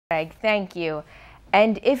Greg, thank you.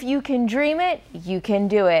 And if you can dream it, you can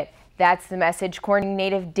do it. That's the message Corning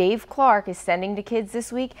native Dave Clark is sending to kids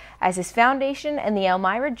this week as his foundation and the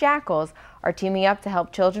Elmira Jackals are teaming up to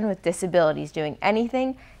help children with disabilities doing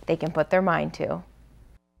anything they can put their mind to.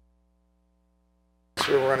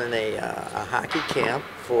 So we're running a hockey camp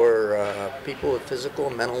for people with physical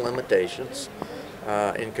and mental limitations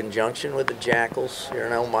in conjunction with the Jackals here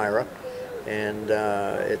in Elmira. And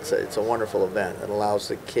it's a wonderful event. It allows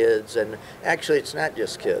the kids, and actually it's not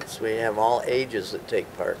just kids, we have all ages that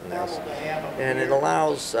take part in this. And it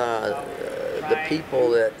allows the people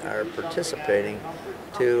that are participating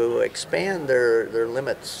to expand their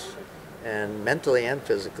limits, and mentally and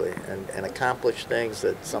physically, and accomplish things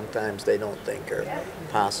that sometimes they don't think are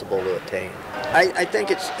possible to attain. I think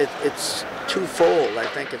it's twofold. I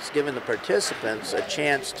think it's given the participants a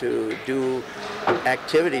chance to do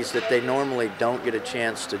activities that they normally don't get a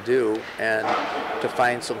chance to do, and to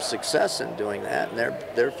find some success in doing that, and they're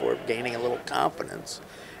therefore gaining a little confidence.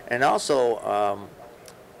 And also,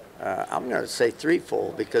 I'm going to say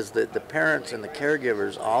threefold, because the parents and the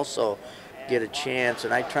caregivers also get a chance,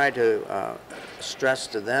 and I try to stress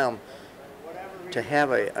to them to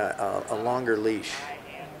have a longer leash.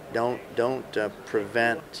 Don't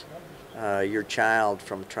prevent your child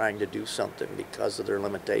from trying to do something because of their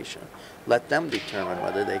limitation. Let them determine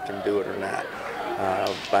whether they can do it or not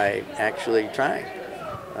by actually trying,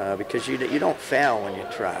 because you don't fail when you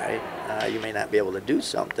try. You may not be able to do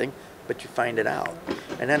something, but you find it out.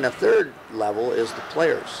 And then the third level is the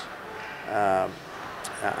players.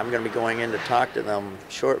 I'm going to be going in to talk to them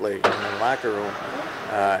shortly in the locker room,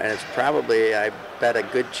 and it's probably, I bet, a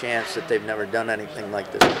good chance that they've never done anything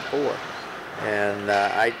like this before. And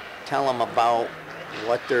I tell them about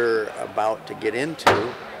what they're about to get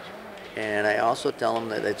into, and I also tell them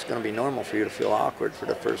that it's going to be normal for you to feel awkward for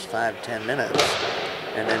the first 5-10 minutes,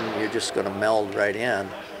 and then you're just going to meld right in.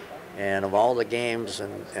 And of all the games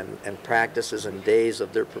and practices and days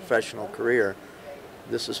of their professional career,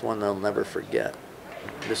 this is one they'll never forget.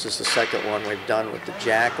 This is the second one we've done with the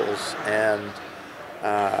Jackals, and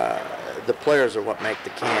the players are what make the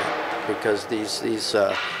camp, because these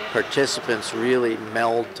participants really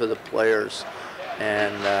meld to the players,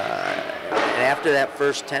 and after that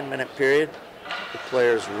first 10-minute period, the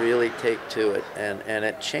players really take to it, and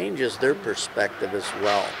it changes their perspective as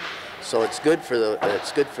well. So it's good for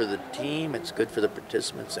the team, it's good for the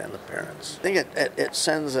participants and the parents. I think it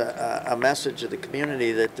sends a message to the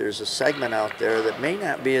community that there's a segment out there that may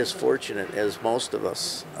not be as fortunate as most of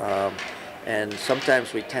us, and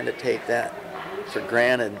sometimes we tend to take that for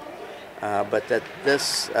granted, but that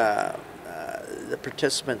the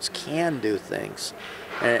participants can do things,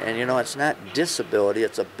 and you know, it's not disability,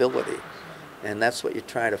 it's ability, and that's what you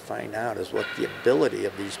try to find out, is what the ability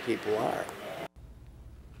of these people are.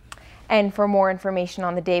 And for more information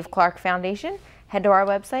on the Dave Clark Foundation, head to our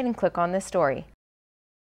website and click on this story.